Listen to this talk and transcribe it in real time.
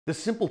The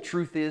simple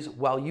truth is,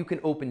 while you can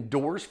open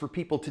doors for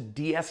people to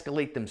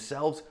de-escalate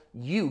themselves,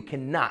 you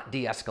cannot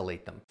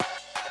de-escalate them.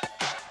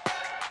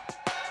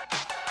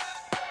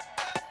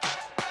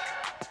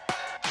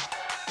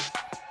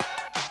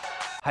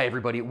 Hi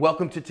everybody,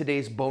 welcome to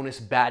today's bonus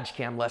badge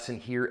cam lesson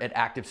here at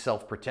Active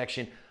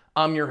Self-Protection.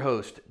 I'm your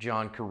host,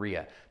 John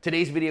Correa.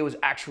 Today's video is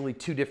actually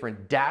two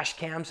different dash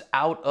cams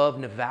out of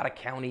Nevada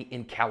County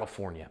in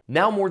California.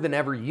 Now more than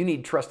ever, you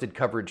need trusted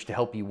coverage to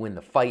help you win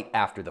the fight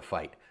after the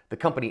fight. The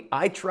company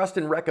I trust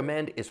and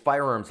recommend is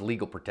Firearms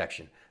Legal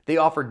Protection. They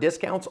offer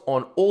discounts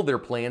on all their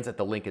plans at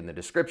the link in the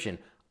description.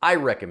 I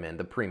recommend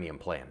the premium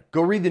plan.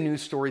 Go read the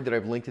news story that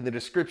I've linked in the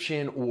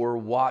description or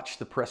watch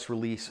the press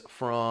release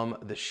from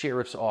the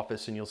sheriff's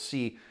office and you'll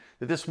see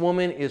that this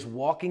woman is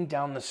walking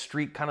down the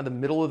street, kind of the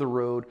middle of the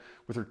road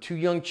with her two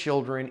young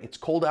children. It's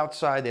cold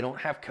outside, they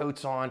don't have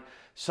coats on.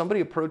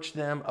 Somebody approached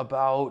them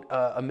about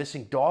a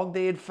missing dog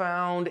they had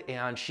found,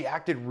 and she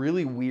acted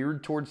really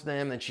weird towards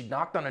them. And she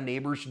knocked on a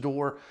neighbor's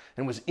door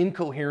and was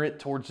incoherent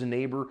towards the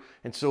neighbor.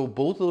 And so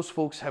both those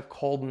folks have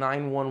called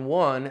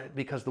 911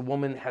 because the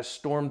woman has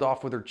stormed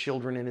off with her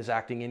children and is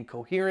acting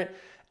incoherent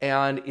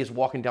and is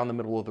walking down the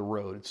middle of the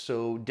road.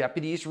 So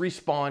deputies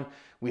respond.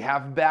 We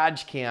have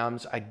badge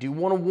cams. I do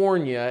want to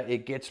warn you,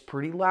 it gets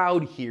pretty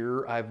loud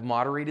here. I've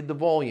moderated the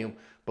volume,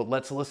 but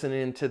let's listen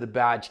into the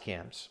badge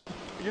cams.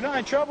 You're not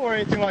in trouble or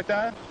anything like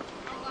that.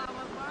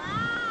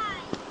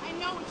 I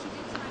know what you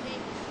did to my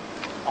baby.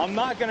 I'm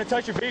not going to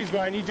touch your babies, but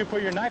I need you to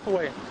put your knife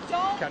away.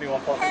 Don't County Law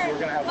Enforcement, we're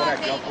going to have one at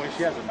gunpoint.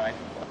 She has a knife.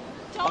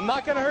 I'm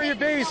not going to hurt your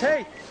babies.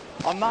 Hey,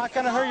 I'm not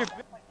going to hurt your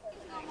babies.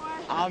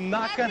 I'm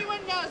not going to.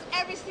 Everyone knows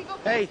every single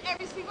face,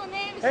 every single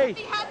name. If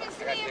something happens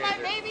to me and my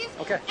babies,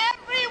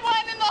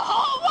 everyone in the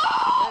whole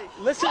world.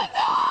 Hey, listen.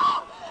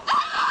 No!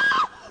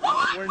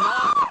 We're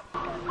not.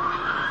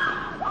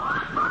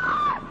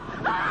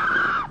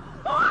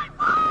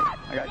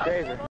 I got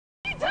taser.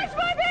 You touch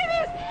my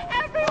babies!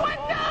 Everyone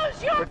knows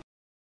your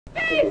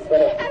face!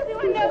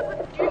 Everyone knows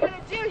what you're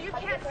gonna do. You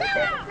can't say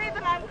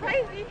that I'm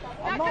crazy.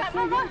 Back up,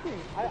 Mama.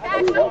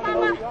 Back up,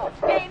 Mama.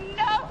 They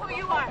know who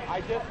you are.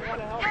 I just want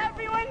to help.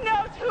 Everyone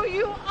knows who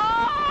you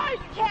are. You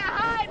can't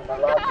hide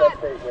from God.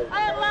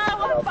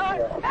 Allah Akbar.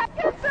 Back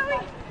up, Zoe.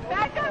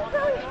 Back up,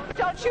 Zoe.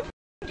 Don't you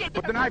get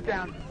Put the knife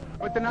down.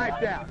 Put the knife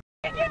down.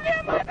 Get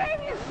near my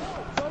babies.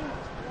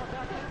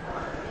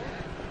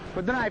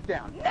 Put the knife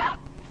down. No.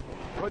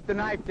 Put the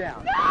knife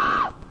down.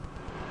 No.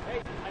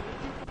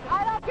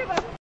 I don't give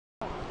a.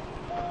 No,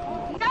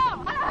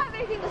 I don't have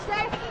anything to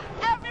say.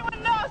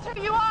 Everyone knows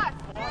who you are.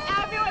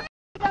 Everyone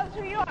knows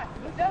who you are.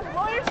 Those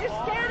lawyers you're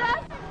scared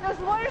of, those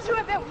lawyers who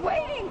have been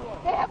waiting,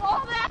 they have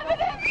all the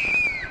evidence.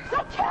 So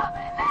kill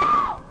me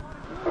now,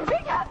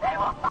 because they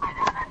will find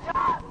other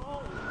jobs.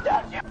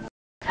 Don't you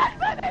touch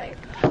my baby.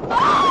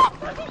 Oh,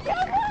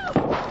 kill him.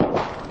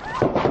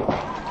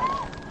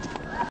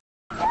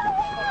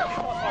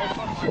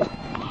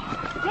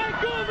 Let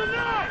go of the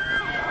knife.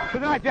 Put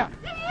the knife down.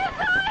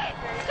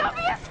 Don't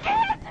be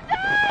scared to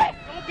die.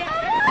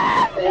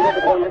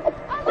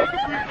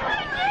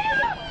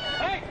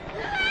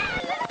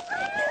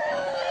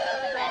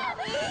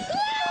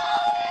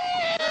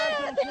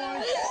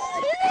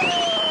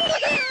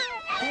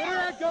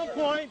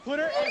 Gunpoint, put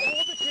her and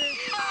hold the kid.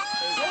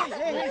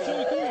 Hey,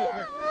 Joey, come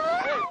here.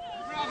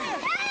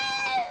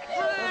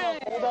 Hey.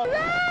 Hold on.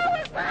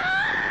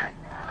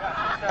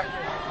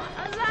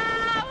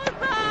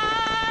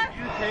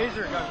 You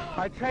taser gun. I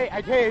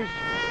tased.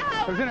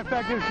 It was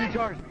ineffective. She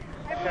charged me.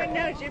 Everyone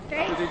knows your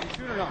face. Did you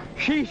shoot or not?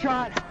 She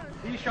shot.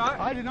 He shot?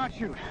 I did not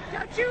shoot.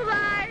 Don't you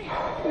lie.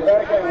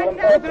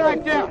 Put the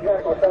knife down.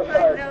 Put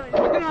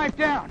the knife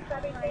down.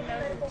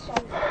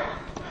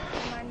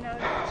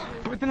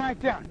 Put the knife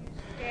down.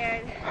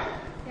 Scared.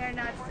 They're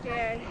not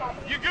scared.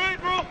 You good,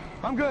 bro?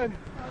 I'm good.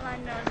 All I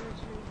know is the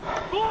truth.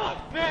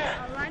 Fuck,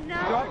 man. All I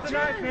know Drop is the the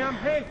knife, truth. ma'am.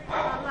 Hey, All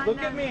I look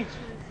know at is me. the truth.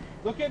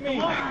 Look at me. We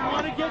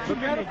want to get you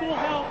medical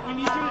help. We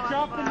need you to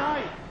drop the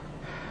knife.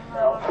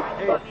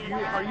 Hey,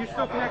 are you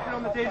still connected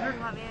on the taser?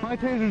 My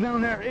taser's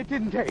down there. It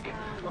didn't take.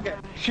 Okay.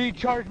 She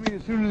charged me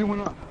as soon as it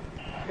went off.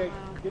 Okay,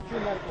 get your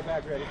medical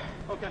bag ready.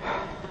 Okay.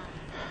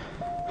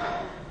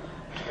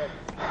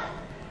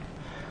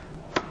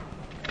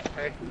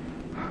 Hey.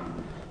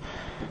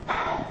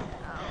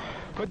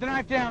 Put the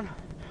knife down.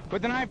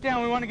 Put the knife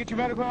down. We want to get you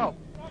medical help.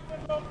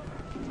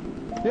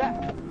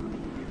 Yeah.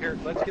 Here,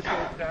 let's get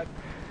that.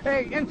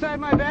 Hey, inside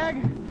my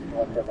bag,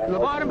 the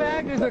bottom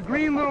bag is a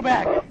green little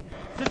bag.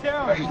 Sit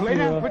down. Just lay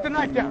down. Put the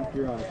knife down.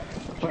 You're on.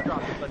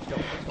 Drop it. Let's go.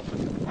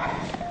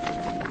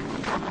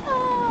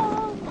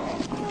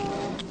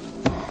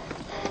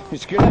 You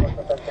scared? I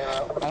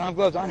don't have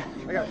gloves on.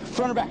 I got it.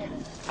 Front or back?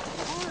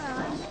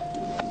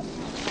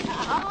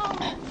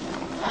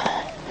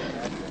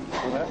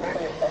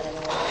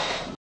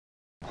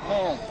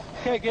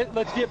 Okay,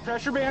 let's get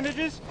pressure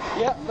bandages.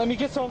 Yeah, let me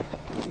get some.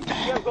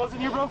 You have gloves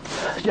in here, bro?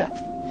 Yeah.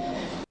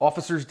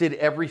 Officers did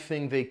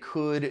everything they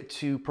could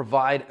to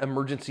provide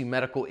emergency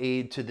medical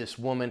aid to this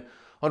woman.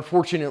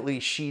 Unfortunately,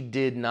 she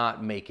did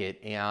not make it,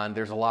 and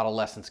there's a lot of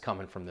lessons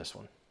coming from this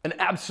one. An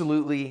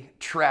absolutely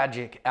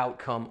tragic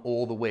outcome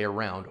all the way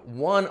around.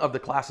 One of the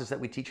classes that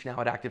we teach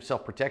now at Active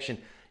Self-Protection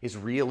is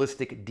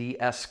realistic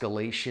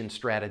de-escalation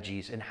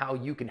strategies and how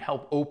you can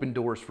help open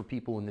doors for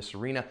people in this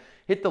arena.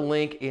 Hit the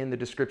link in the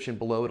description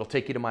below. It'll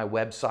take you to my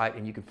website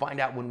and you can find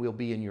out when we'll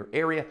be in your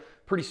area.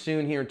 Pretty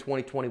soon here in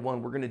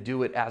 2021, we're going to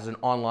do it as an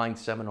online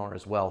seminar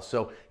as well.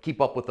 So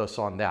keep up with us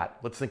on that.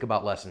 Let's think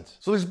about lessons.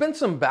 So there's been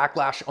some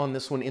backlash on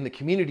this one in the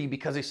community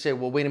because they say,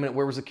 well, wait a minute,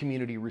 where was the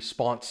community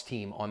response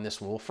team on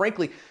this one? Well,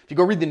 frankly, if you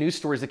go read the news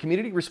stories, the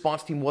community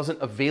response team wasn't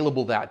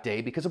available that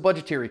day because of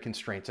budgetary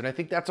constraints. And I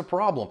think that's a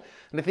problem.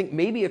 And I think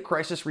maybe a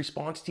crisis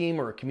response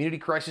team or a community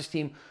crisis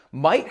team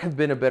might have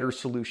been a better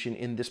solution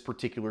in this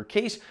particular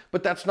case,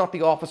 but that's not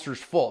the officer's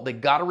fault. They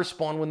got to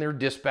respond when they're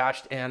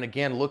dispatched and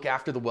again, look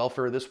after the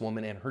welfare of this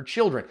woman and her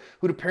children,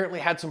 who'd apparently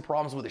had some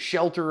problems with a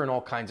shelter and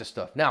all kinds of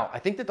stuff. Now, I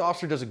think that the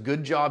officer does a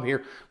good job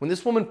here when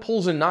this woman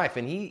pulls a knife,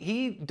 and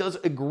he does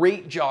a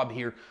great job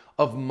here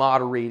of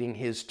moderating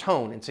his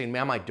tone and saying,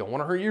 ma'am, I don't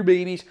want to hurt your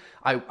babies.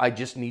 I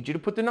just need you to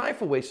put the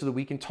knife away so that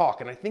we can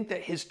talk. And I think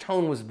that his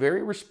tone was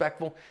very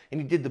respectful and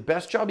he did the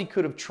best job he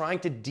could of trying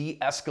to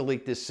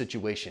de-escalate this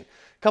situation.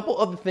 A couple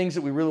other things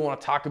that we really want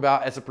to talk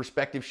about as a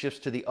perspective shifts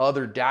to the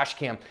other dash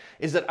cam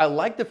is that I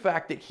like the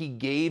fact that he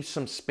gave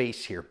some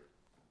space here.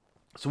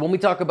 So when we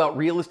talk about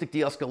realistic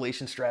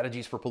de-escalation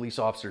strategies for police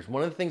officers,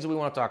 one of the things that we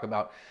want to talk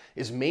about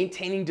is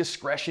maintaining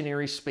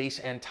discretionary space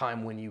and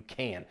time when you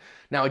can.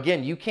 Now,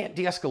 again, you can't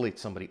de-escalate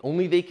somebody.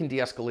 Only they can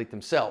de-escalate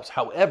themselves.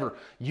 However,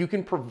 you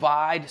can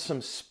provide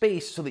some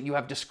space so that you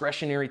have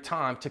discretionary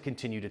time to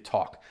continue to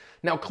talk.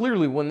 Now,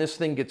 clearly, when this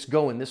thing gets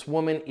going, this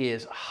woman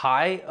is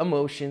high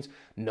emotions,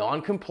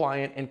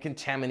 non-compliant, and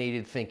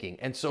contaminated thinking.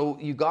 And so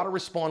you got to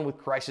respond with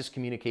crisis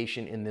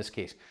communication in this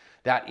case.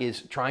 That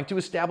is trying to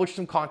establish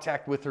some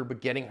contact with her, but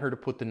getting her to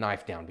put the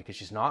knife down because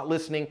she's not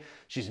listening.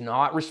 She's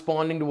not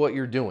responding to what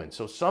you're doing.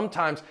 So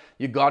sometimes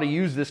you got to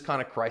use this kind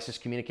of crisis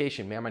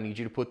communication. Ma'am, I need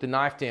you to put the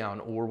knife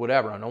down or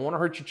whatever. I don't want to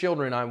hurt your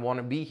children. I want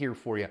to be here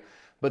for you.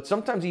 But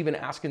sometimes even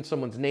asking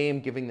someone's name,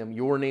 giving them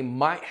your name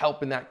might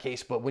help in that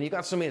case. But when you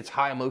got somebody that's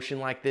high emotion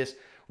like this,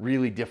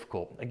 really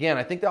difficult. Again,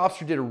 I think the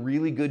officer did a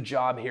really good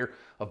job here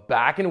of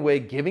backing away,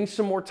 giving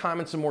some more time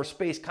and some more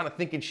space, kind of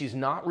thinking she's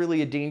not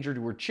really a danger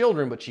to her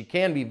children, but she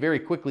can be very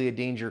quickly a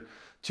danger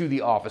to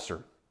the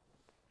officer.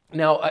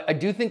 Now, I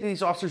do think that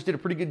these officers did a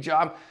pretty good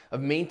job of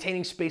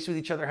maintaining space with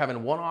each other,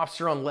 having one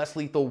officer on less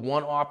lethal,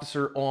 one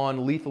officer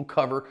on lethal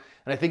cover.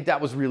 And I think that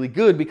was really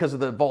good because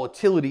of the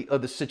volatility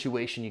of the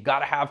situation. You got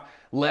to have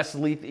less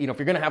lethal, if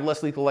you're going to have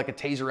less lethal like a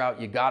taser out,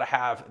 you got to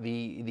have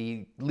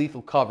the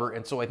lethal cover.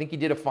 And so I think he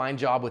did a fine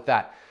job with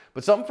that.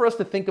 But something for us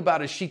to think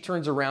about as she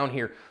turns around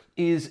here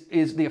is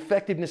the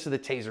effectiveness of the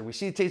taser. We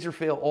see the taser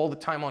fail all the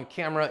time on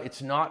camera.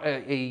 It's not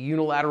a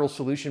unilateral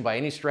solution by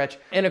any stretch.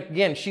 And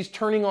again, she's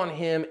turning on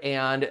him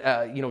and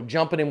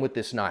jumping him with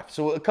this knife.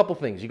 So a couple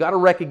things. You got to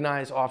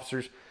recognize,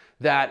 officers,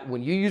 that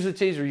when you use a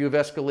taser, you have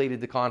escalated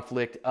the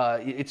conflict.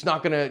 It's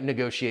not going to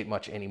negotiate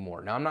much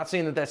anymore. Now, I'm not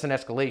saying that that's an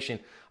escalation.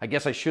 I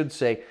guess I should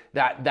say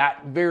that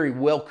that very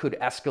well could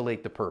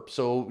escalate the perp.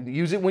 So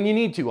use it when you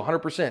need to,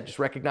 100%. Just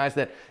recognize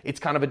that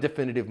it's kind of a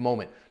definitive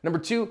moment. Number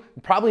two,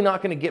 probably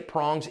not going to get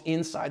prongs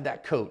inside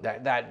that coat.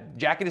 That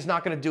jacket is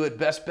not going to do it.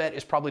 Best bet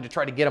is probably to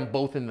try to get them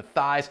both in the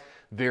thighs.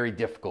 Very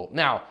difficult.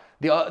 Now,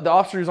 the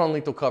officer is on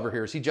lethal cover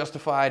here. Is he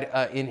justified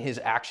in his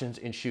actions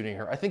in shooting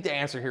her? I think the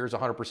answer here is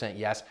 100%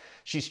 yes.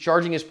 She's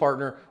charging his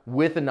partner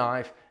with a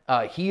knife.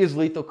 He is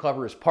lethal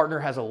cover. His partner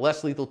has a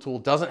less lethal tool,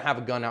 doesn't have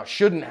a gun out,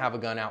 shouldn't have a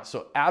gun out.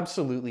 So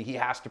absolutely, he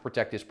has to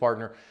protect his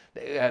partner.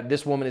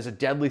 This woman is a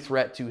deadly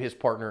threat to his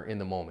partner in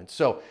the moment.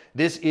 So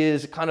this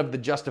is kind of the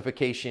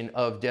justification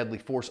of deadly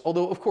force.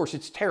 Although, of course,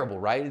 it's terrible,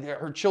 right?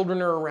 Her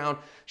children are around.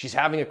 She's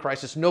having a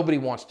crisis. Nobody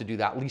wants to do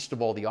that, least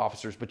of all the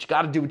officers. But you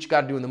got to do what you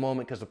got to do in the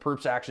moment because the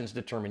perp's actions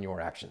determine your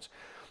actions.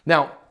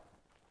 Now,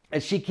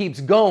 as she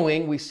keeps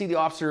going, we see the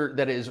officer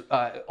that is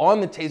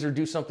on the taser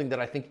do something that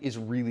I think is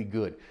really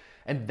good.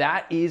 And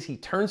that is he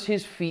turns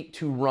his feet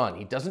to run.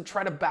 He doesn't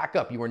try to back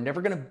up. You are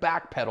never going to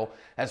backpedal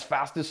as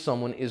fast as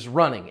someone is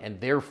running. And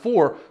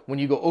therefore, when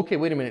you go, okay,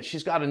 wait a minute,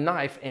 she's got a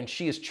knife and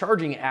she is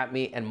charging at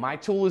me and my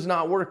tool is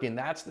not working,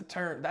 that's the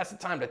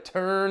time to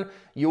turn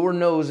your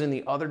nose in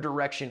the other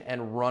direction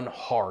and run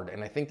hard.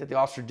 And I think that the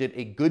officer did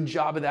a good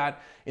job of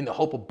that in the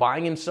hope of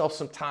buying himself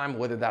some time,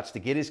 whether that's to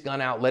get his gun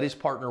out, let his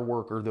partner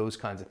work, or those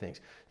kinds of things.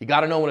 You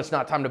got to know when it's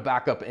not time to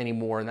back up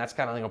anymore. And that's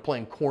kind of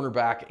playing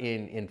cornerback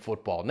in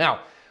football.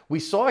 Now, we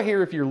saw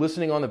here, if you're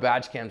listening on the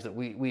badge cams, that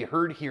we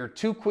heard here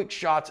 2 quick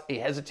shots, a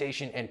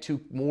hesitation, and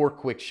 2 more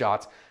quick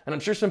shots. And I'm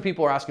sure some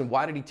people are asking,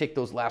 why did he take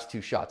those last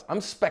 2 shots?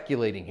 I'm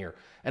speculating here.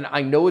 And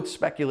I know it's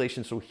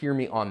speculation, so hear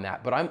me on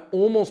that. But I'm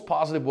almost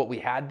positive what we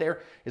had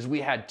there is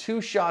we had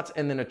 2 shots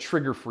and then a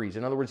trigger freeze.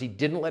 In other words, he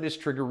didn't let his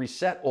trigger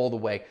reset all the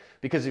way.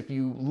 Because if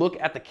you look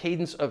at the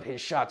cadence of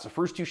his shots, the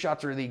first 2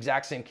 shots are the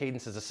exact same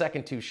cadence as the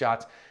second 2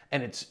 shots.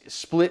 And it's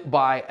split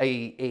by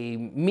a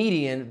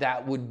median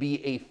that would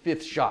be a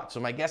 5th shot. So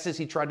my guess is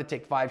he tried to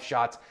take 5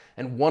 shots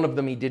and one of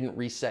them he didn't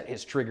reset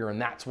his trigger,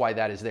 and that's why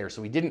that is there.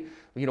 So he didn't,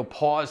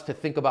 pause to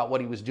think about what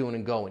he was doing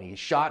and going. He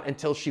shot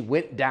until she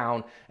went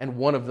down, and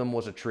one of them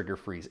was a trigger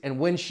freeze. And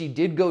when she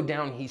did go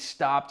down, he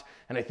stopped,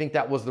 and I think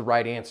that was the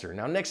right answer.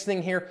 Now, next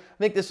thing here, I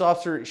think this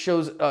officer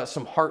shows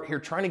some heart here,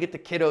 trying to get the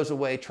kiddos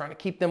away, trying to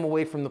keep them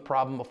away from the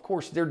problem. Of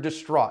course, they're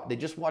distraught. They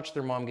just watched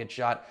their mom get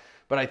shot.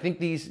 But I think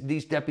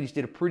these deputies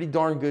did a pretty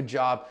darn good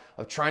job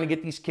of trying to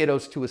get these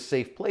kiddos to a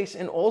safe place.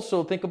 And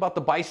also think about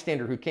the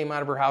bystander who came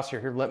out of her house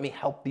here, let me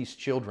help these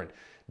children.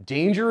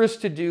 Dangerous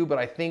to do, but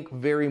I think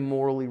very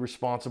morally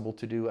responsible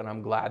to do, and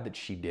I'm glad that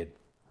she did.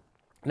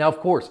 Now, of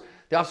course,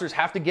 the officers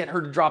have to get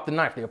her to drop the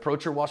knife. They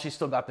approach her while she's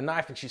still got the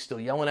knife and she's still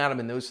yelling at them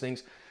and those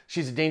things.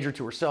 She's a danger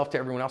to herself, to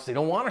everyone else. They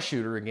don't want to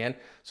shoot her again.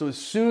 So as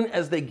soon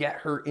as they get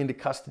her into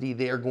custody,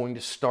 they are going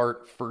to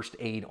start first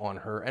aid on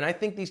her. And I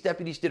think these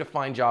deputies did a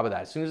fine job of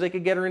that. As soon as they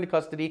could get her into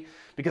custody,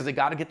 because they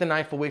got to get the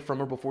knife away from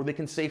her before they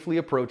can safely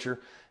approach her.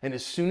 And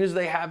as soon as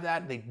they have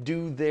that, they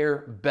do their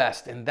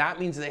best. And that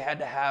means they had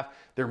to have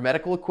their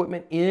medical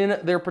equipment in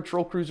their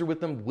patrol cruiser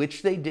with them,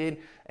 which they did,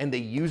 and they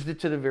used it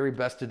to the very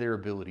best of their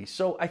ability.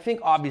 So I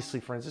think,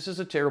 obviously, friends, this is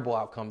a terrible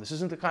outcome. This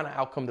isn't the kind of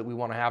outcome that we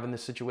want to have in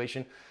this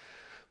situation.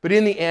 But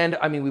in the end,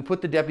 I mean, we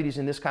put the deputies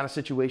in this kind of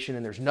situation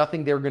and there's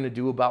nothing they're going to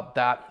do about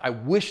that. I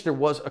wish there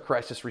was a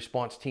crisis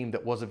response team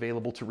that was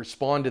available to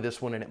respond to this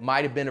one, and it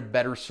might have been a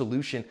better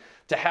solution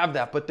to have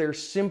that, but there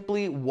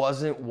simply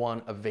wasn't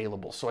one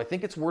available. So I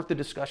think it's worth the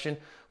discussion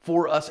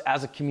for us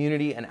as a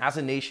community and as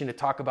a nation to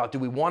talk about, do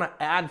we want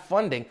to add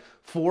funding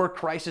for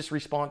crisis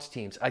response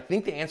teams? I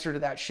think the answer to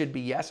that should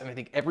be yes, and I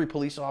think every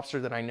police officer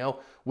that I know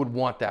would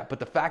want that. But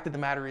the fact of the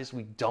matter is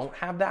we don't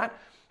have that.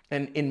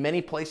 And in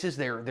many places,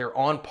 they're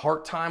on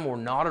part-time or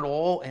not at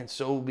all. And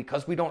so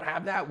because we don't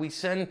have that,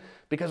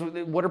 because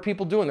what are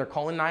people doing? They're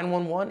calling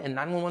 911, and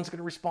 911 is going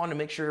to respond to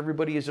make sure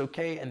everybody is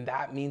okay. And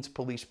that means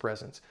police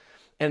presence.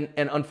 And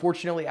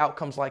unfortunately,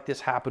 outcomes like this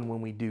happen when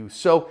we do.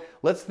 So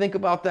let's think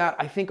about that.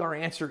 I think our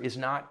answer is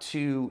not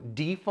to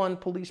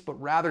defund police,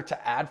 but rather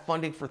to add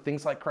funding for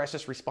things like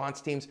crisis response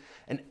teams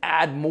and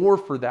add more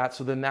for that,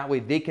 so then that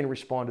way they can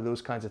respond to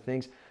those kinds of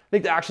things. I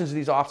think the actions of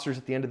these officers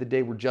at the end of the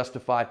day were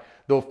justified,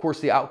 though of course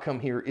the outcome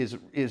here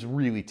is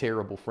really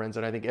terrible, friends,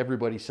 and I think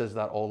everybody says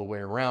that all the way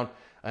around.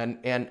 And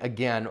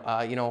again,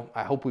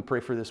 I hope we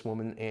pray for this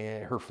woman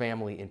and her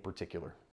family in particular.